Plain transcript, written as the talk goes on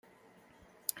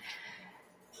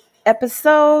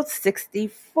Episode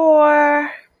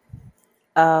 64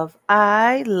 of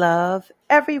I Love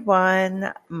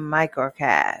Everyone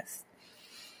Microcast.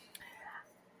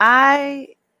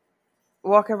 I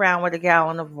walk around with a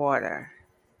gallon of water,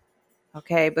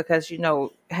 okay, because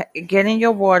getting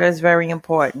your water is very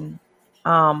important.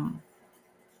 And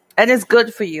it's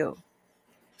good for you.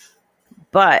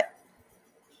 But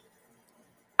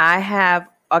I have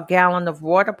a gallon of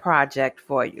water project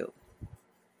for you.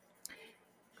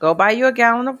 Go buy you a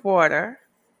gallon of water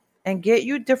and get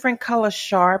you different color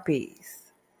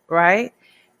Sharpies, right?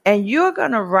 And you're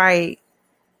going to write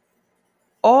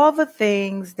all the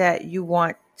things that you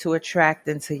want to attract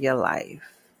into your life.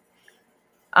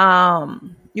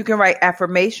 You can write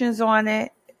affirmations on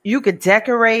it. You could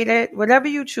decorate it, whatever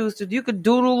you choose to do. You could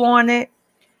doodle on it.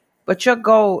 But your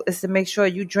goal is to make sure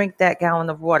you drink that gallon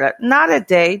of water. Not a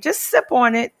day, just sip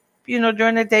on it,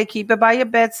 during the day. Keep it by your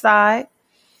bedside.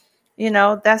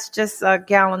 That's just a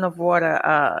gallon of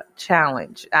water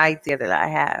challenge idea that I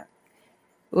have.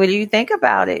 What do you think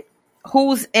about it?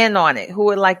 Who's in on it? Who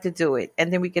would like to do it?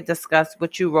 And then we could discuss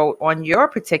what you wrote on your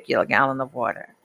particular gallon of water.